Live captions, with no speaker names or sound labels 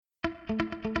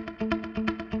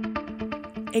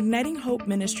Igniting Hope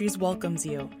Ministries welcomes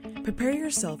you. Prepare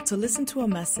yourself to listen to a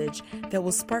message that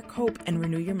will spark hope and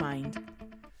renew your mind.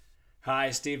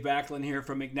 Hi, Steve Backlund here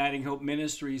from Igniting Hope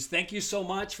Ministries. Thank you so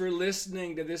much for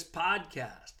listening to this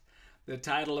podcast. The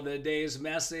title of the day's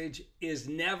message is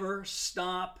Never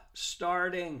Stop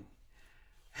Starting.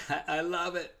 I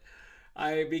love it.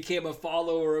 I became a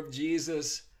follower of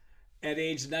Jesus at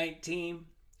age 19.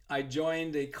 I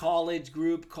joined a college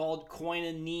group called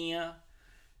Koinonia.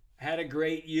 Had a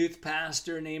great youth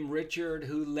pastor named Richard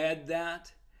who led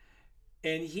that.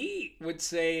 And he would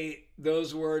say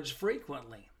those words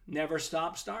frequently, never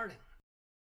stop starting.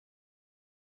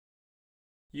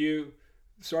 You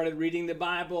started reading the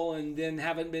Bible and then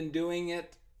haven't been doing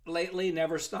it lately,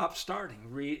 never stop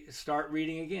starting. Start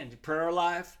reading again. Prayer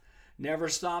life, never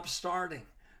stop starting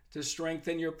to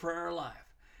strengthen your prayer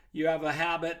life. You have a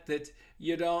habit that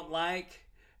you don't like,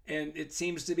 and it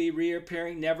seems to be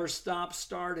reappearing, never stop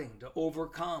starting to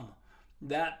overcome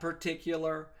that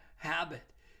particular habit.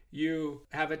 You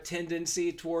have a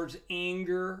tendency towards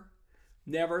anger,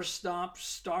 never stop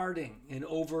starting and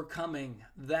overcoming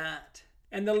that.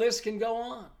 And the list can go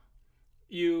on.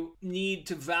 You need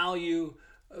to value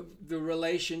the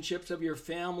relationships of your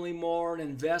family more and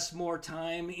invest more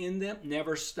time in them,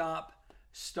 never stop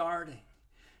starting.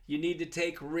 You need to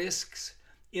take risks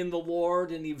in the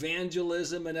Lord and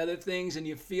evangelism and other things, and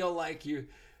you feel like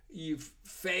you've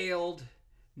failed,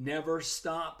 never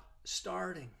stop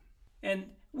starting. And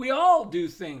we all do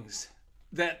things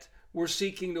that we're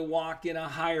seeking to walk in a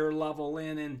higher level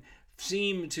in and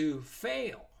seem to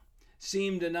fail,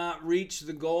 seem to not reach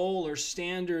the goal or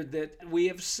standard that we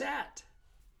have set.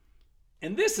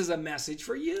 And this is a message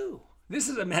for you. This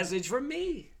is a message for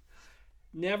me.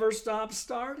 Never stop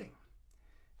starting.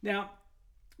 Now,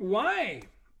 why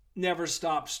never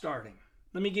stop starting?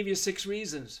 Let me give you 6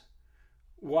 reasons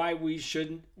why we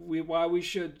should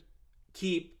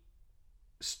keep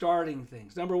starting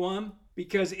things. Number 1,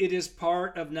 because it is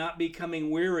part of not becoming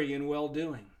weary in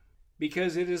well-doing.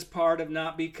 Because it is part of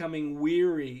not becoming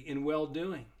weary in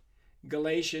well-doing.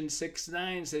 Galatians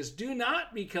 6:9 says, "Do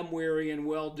not become weary in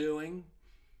well-doing,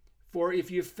 for if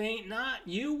you faint not,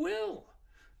 you will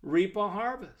reap a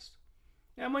harvest."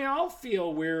 And we all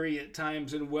feel weary at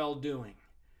times in well-doing.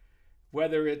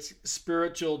 Whether it's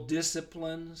spiritual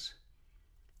disciplines,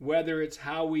 whether it's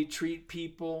how we treat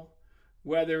people,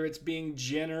 whether it's being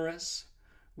generous,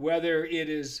 whether it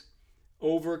is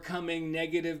overcoming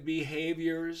negative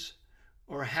behaviors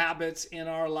or habits in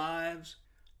our lives.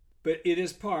 But it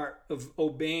is part of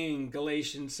obeying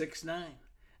Galatians 6:9.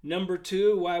 Number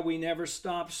 2, why we never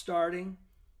stop starting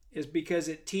is because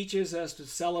it teaches us to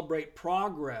celebrate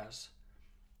progress,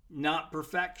 not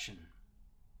perfection.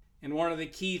 And one of the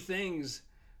key things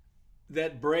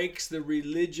that breaks the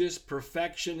religious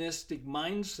perfectionistic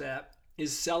mindset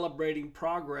is celebrating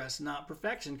progress, not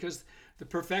perfection, because the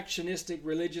perfectionistic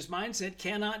religious mindset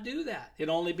cannot do that. It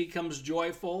only becomes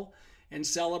joyful and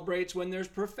celebrates when there's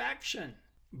perfection.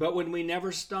 But when we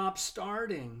never stop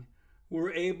starting,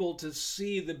 we're able to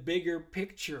see the bigger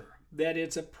picture, that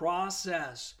it's a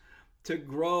process to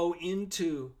grow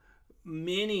into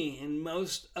many and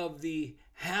most of the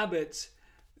habits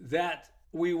that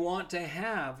we want to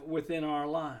have within our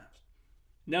lives.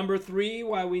 Number 3,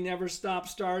 why we never stop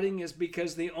starting is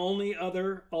because the only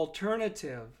other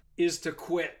alternative is to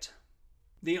quit.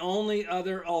 The only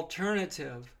other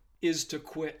alternative is to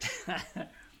quit.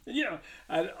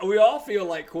 We all feel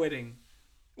like quitting.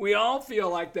 We all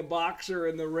feel like the boxer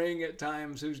in the ring at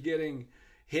times who's getting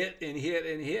hit and hit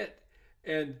and hit.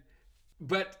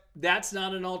 But that's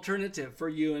not an alternative for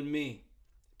you and me,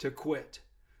 to quit.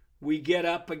 We get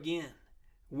up again.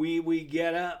 We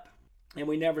get up and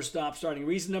we never stop starting.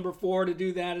 Reason number 4 to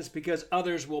do that is because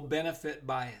others will benefit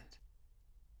by it.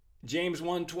 James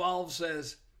 1:12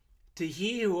 says, "To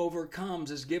he who overcomes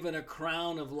is given a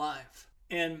crown of life."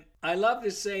 And I love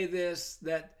to say this,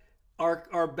 that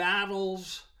our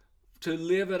battles to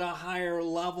live at a higher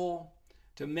level,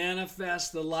 to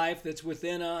manifest the life that's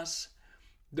within us,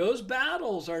 those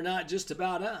battles are not just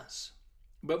about us,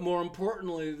 but more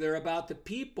importantly, they're about the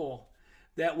people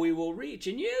that we will reach.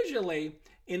 And usually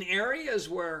in areas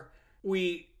where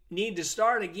we need to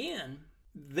start again,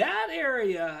 that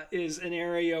area is an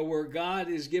area where God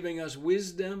is giving us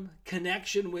wisdom,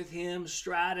 connection with Him,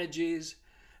 strategies,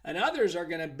 and others are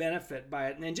going to benefit by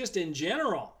it. And just in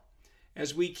general,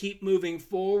 as we keep moving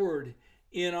forward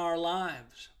in our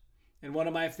lives. And one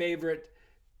of my favorite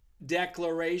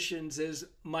declarations is,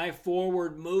 "My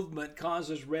forward movement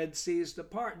causes Red Seas to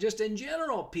part." Just in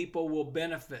general, people will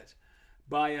benefit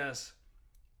by us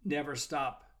never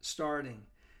stop starting.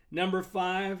 Number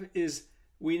 5 is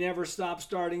we never stop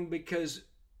starting because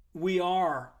we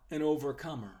are an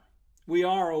overcomer. We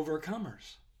are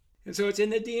overcomers. And so it's in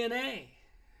the DNA.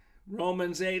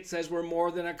 Romans 8 says we're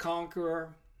more than a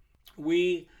conqueror.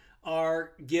 We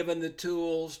are given the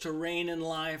tools to reign in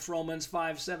life, Romans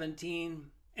 5:17.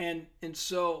 And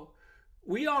so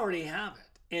we already have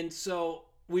it. And so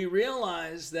we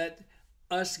realize that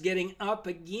us getting up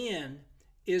again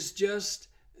is just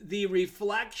the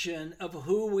reflection of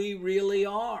who we really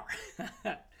are.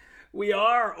 We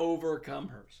are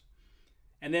overcomers.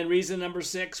 And then reason number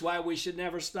 6 why we should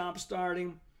never stop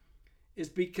starting is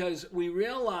because we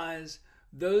realize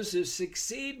those who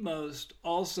succeed most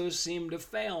also seem to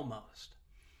fail most.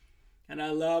 And I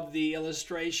love the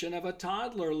illustration of a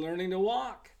toddler learning to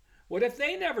walk. What if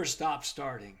they never stop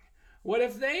starting? What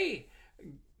if they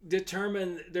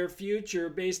determine their future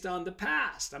based on the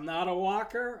past? I'm not a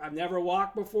walker. I've never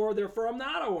walked before, therefore I'm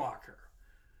not a walker.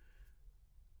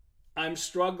 I'm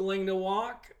struggling to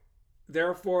walk,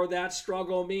 therefore that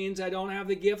struggle means I don't have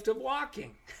the gift of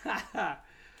walking.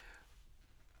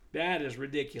 That is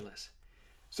ridiculous.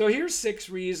 So here's 6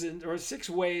 reasons or 6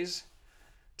 ways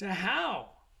to how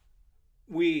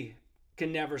we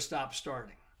can never stop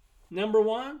starting. Number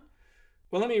 1,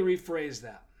 well, let me rephrase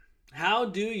that. How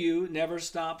do you never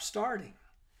stop starting?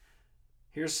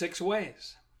 Here's 6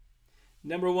 ways.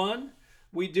 Number 1,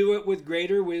 we do it with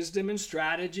greater wisdom and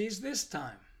strategies this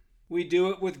time. We do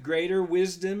it with greater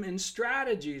wisdom and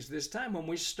strategies this time. When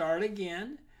we start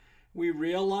again, we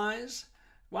realize,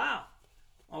 wow,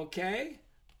 okay,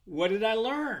 what did I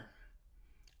learn?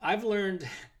 I've learned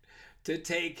to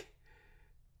take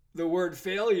the word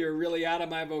failure really out of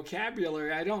my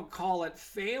vocabulary. I don't call it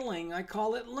failing, I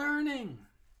call it learning.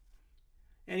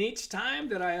 And each time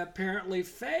that I apparently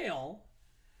fail,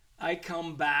 I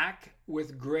come back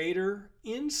with greater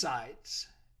insights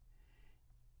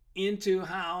into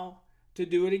how to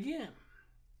do it again.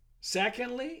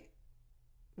 Secondly,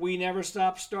 we never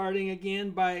stop starting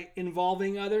again by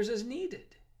involving others as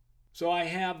needed. So I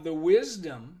have the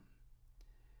wisdom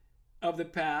of the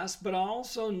past, but I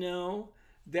also know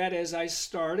that as I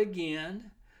start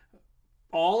again,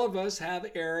 all of us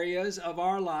have areas of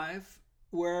our life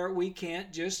where we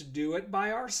can't just do it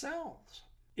by ourselves.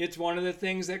 It's one of the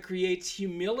things that creates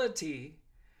humility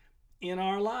in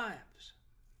our lives.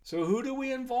 So who do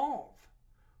we involve?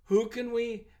 Who can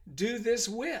we do this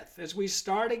with? As we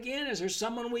start again, is there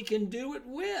someone we can do it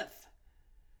with?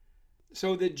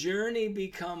 So the journey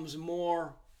becomes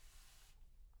more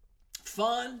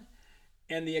fun,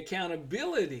 and the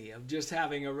accountability of just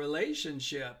having a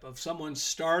relationship, of someone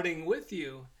starting with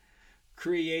you,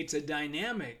 creates a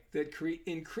dynamic that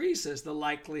increases the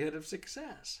likelihood of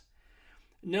success.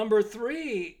 Number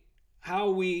 3,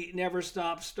 how we never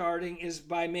stop starting is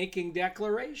by making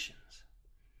declarations.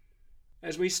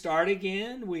 As we start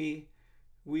again,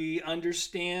 we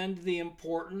understand the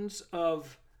importance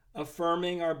of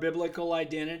affirming our biblical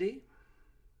identity,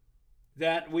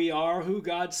 that we are who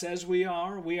God says we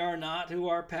are not who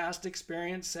our past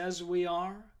experience says we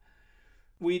are.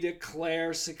 We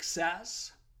declare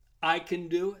success. I can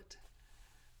do it.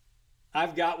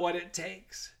 I've got what it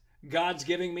takes. God's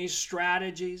giving me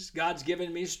strategies. God's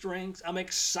given me strengths. I'm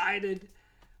excited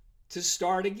to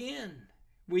start again.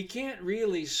 We can't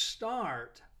really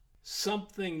start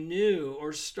something new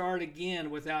or start again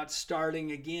without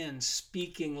starting again,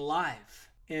 speaking life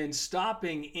and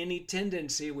stopping any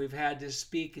tendency we've had to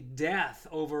speak death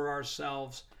over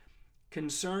ourselves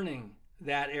concerning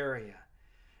that area.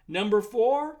 Number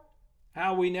 4,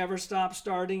 how we never stop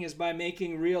starting is by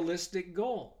making realistic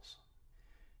goals.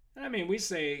 I mean, we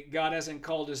say God hasn't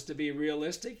called us to be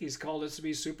realistic. He's called us to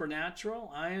be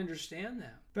supernatural. I understand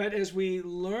that. But as we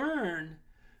learn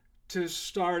to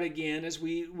start again, as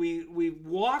we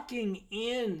walking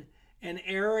in an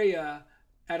area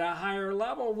at a higher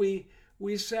level,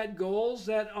 we set goals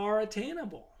that are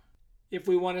attainable. If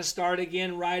we want to start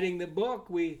again writing the book,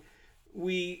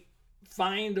 we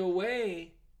find a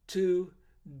way to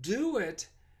do it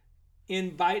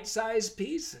in bite-sized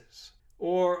pieces.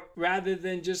 Or rather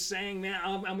than just saying, man,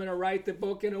 I'm going to write the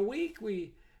book in a week,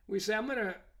 we say, I'm going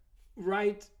to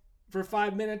write for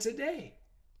 5 minutes a day.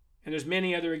 And there's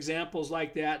many other examples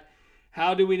like that.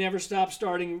 How do we never stop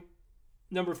starting?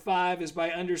 Number 5 is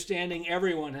by understanding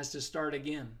everyone has to start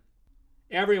again.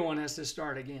 Everyone has to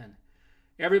start again.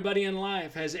 Everybody in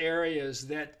life has areas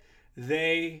that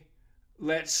they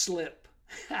let slip,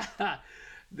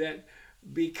 that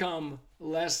become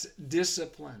less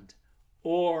disciplined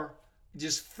or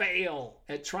just fail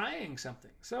at trying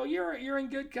something. So you're in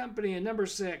good company. And number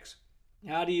 6,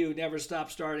 how do you never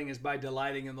stop starting is by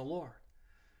delighting in the Lord.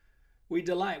 We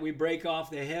delight. We break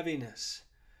off the heaviness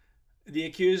The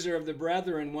accuser of the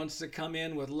brethren wants to come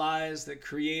in with lies that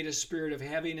create a spirit of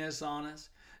heaviness on us.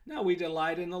 No, we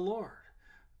delight in the Lord.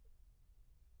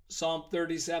 Psalm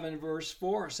 37 verse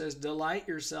 4 says, delight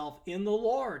yourself in the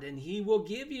Lord, and he will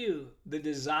give you the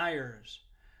desires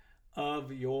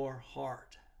of your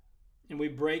heart. And we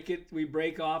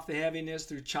break off the heaviness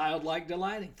through childlike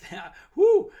delighting.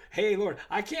 Whoo! Hey, Lord,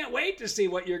 I can't wait to see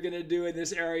what you're going to do in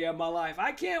this area of my life.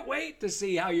 I can't wait to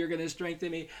see how you're going to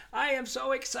strengthen me. I am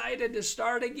so excited to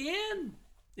start again.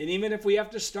 And even if we have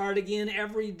to start again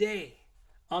every day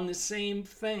on the same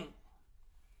thing,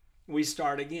 we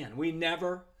start again. We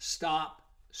never stop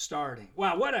starting.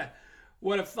 Wow,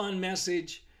 what a fun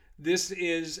message this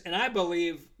is. And I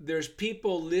believe there's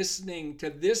people listening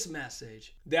to this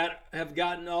message that have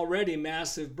gotten already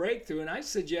massive breakthrough. And I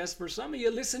suggest for some of you,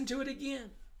 listen to it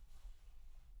again.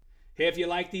 Hey, if you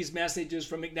like these messages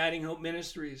from Igniting Hope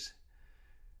Ministries,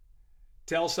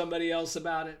 tell somebody else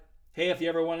about it. Hey, if you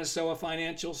ever want to sow a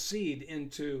financial seed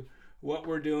into what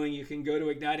we're doing, you can go to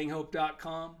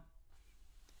ignitinghope.com.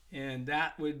 And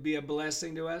that would be a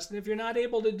blessing to us. And if you're not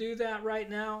able to do that right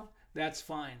now, that's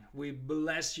fine. We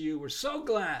bless you. We're so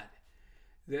glad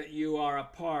that you are a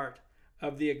part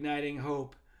of the Igniting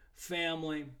Hope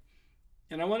family.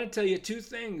 And I want to tell you two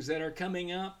things that are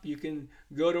coming up. You can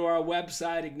go to our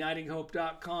website,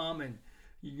 ignitinghope.com, and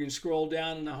you can scroll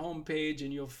down on the homepage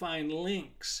and you'll find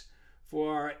links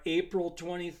for our April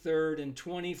 23rd and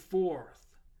 24th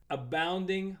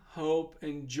Abounding Hope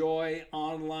and Joy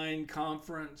online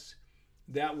conference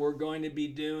that we're going to be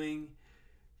doing.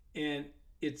 And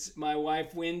it's my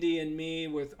wife Wendy and me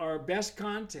with our best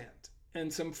content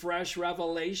and some fresh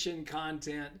revelation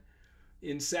content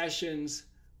in sessions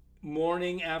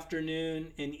morning,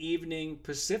 afternoon, and evening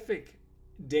Pacific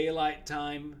Daylight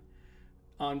Time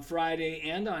on Friday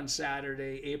and on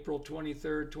Saturday, April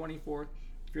 23rd, 24th.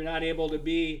 If you're not able to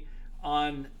be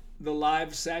on the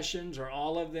live sessions or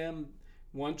all of them,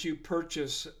 once you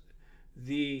purchase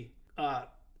the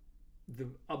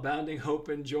Abounding Hope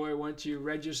and Joy, once you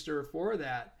register for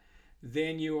that,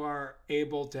 then you are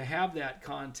able to have that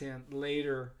content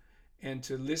later and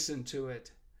to listen to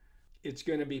it. It's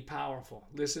going to be powerful.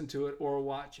 Listen to it or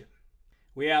watch it.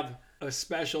 We have a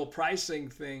special pricing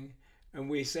thing, and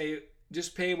we say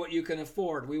just pay what you can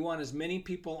afford. We want as many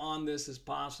people on this as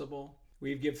possible.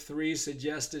 We give 3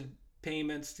 suggested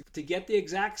payments to get the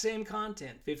exact same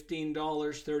content: $15,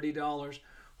 $30,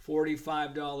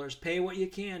 $45. Pay what you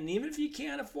can. And even if you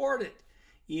can't afford it,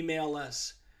 email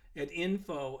us at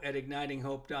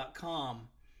info@ignitinghope.com.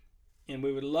 And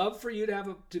we would love for you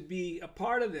to be a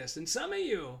part of this. And some of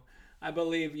you, I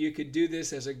believe you could do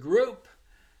this as a group.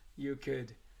 You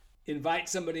could invite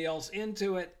somebody else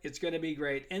into it. It's going to be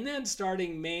great. And then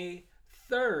starting May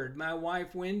 3rd, my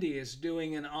wife Wendy is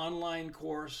doing an online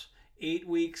course, 8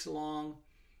 weeks long,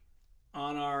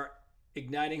 on our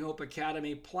Igniting Hope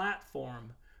Academy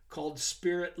platform called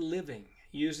Spirit Living,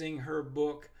 using her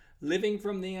book, Living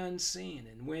from the Unseen.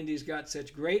 And Wendy's got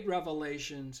such great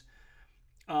revelations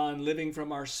on living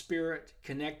from our spirit,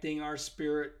 connecting our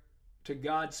spirit to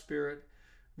God's spirit,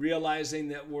 realizing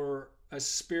that we're a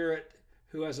spirit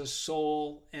who has a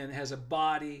soul and has a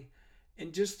body.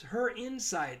 And just her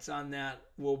insights on that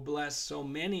will bless so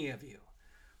many of you.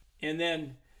 And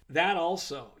then that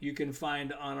also you can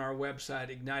find on our website,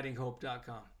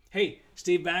 ignitinghope.com. Hey,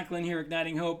 Steve Backlund here,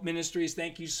 Igniting Hope Ministries.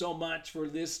 Thank you so much for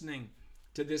listening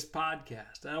to this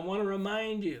podcast. And I want to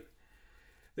remind you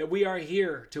that we are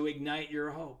here to ignite your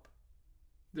hope.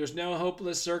 There's no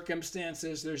hopeless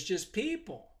circumstances. There's just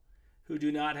people who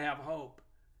do not have hope.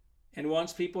 And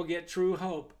once people get true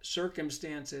hope,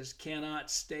 circumstances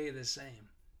cannot stay the same.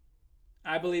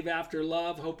 I believe after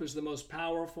love, hope is the most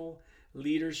powerful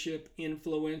leadership,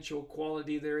 influential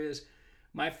quality there is.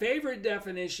 My favorite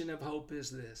definition of hope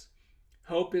is this: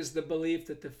 hope is the belief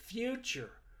that the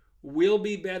future will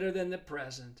be better than the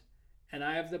present, and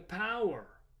I have the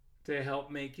power to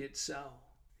help make it so.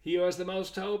 He who has the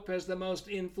most hope has the most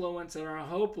influence, and our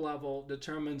hope level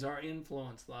determines our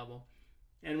influence level.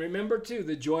 And remember too,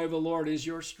 the joy of the Lord is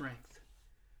your strength.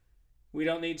 We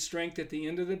don't need strength at the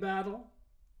end of the battle.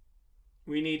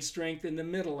 We need strength in the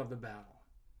middle of the battle.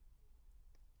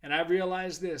 And I've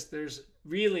realized this: there's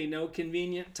really no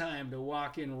convenient time to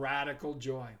walk in radical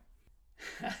joy.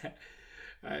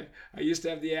 I used to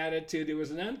have the attitude, it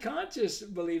was an unconscious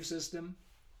belief system.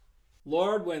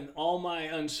 Lord, when all my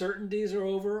uncertainties are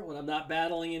over, when I'm not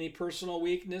battling any personal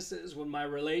weaknesses, when my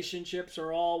relationships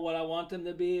are all what I want them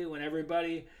to be, when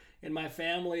everybody in my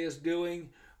family is doing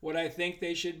what I think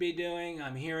they should be doing,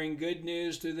 I'm hearing good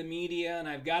news through the media, and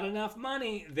I've got enough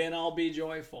money, then I'll be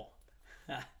joyful.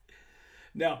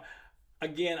 Now,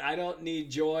 again, I don't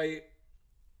need joy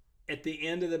At the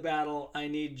end of the battle, I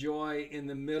need joy. In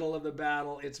the middle of the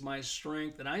battle, it's my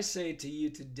strength. And I say to you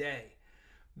today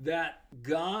that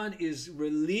God is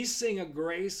releasing a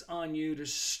grace on you to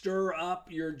stir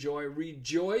up your joy.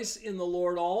 Rejoice in the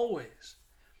Lord always.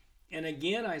 And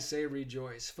again, I say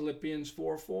rejoice. Philippians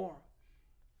 4:4.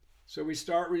 So we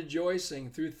start rejoicing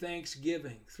through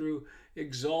thanksgiving, through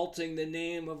exalting the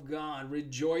name of God,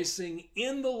 rejoicing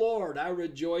in the Lord. I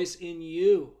rejoice in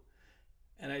you,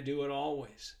 and I do it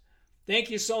always. Thank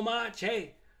you so much.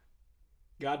 Hey,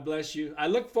 God bless you. I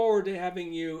look forward to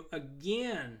having you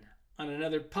again on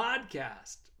another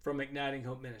podcast from Igniting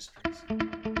Hope Ministries.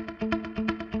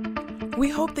 We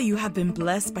hope that you have been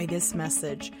blessed by this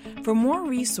message. For more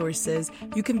resources,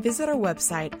 you can visit our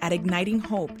website at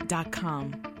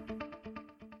ignitinghope.com.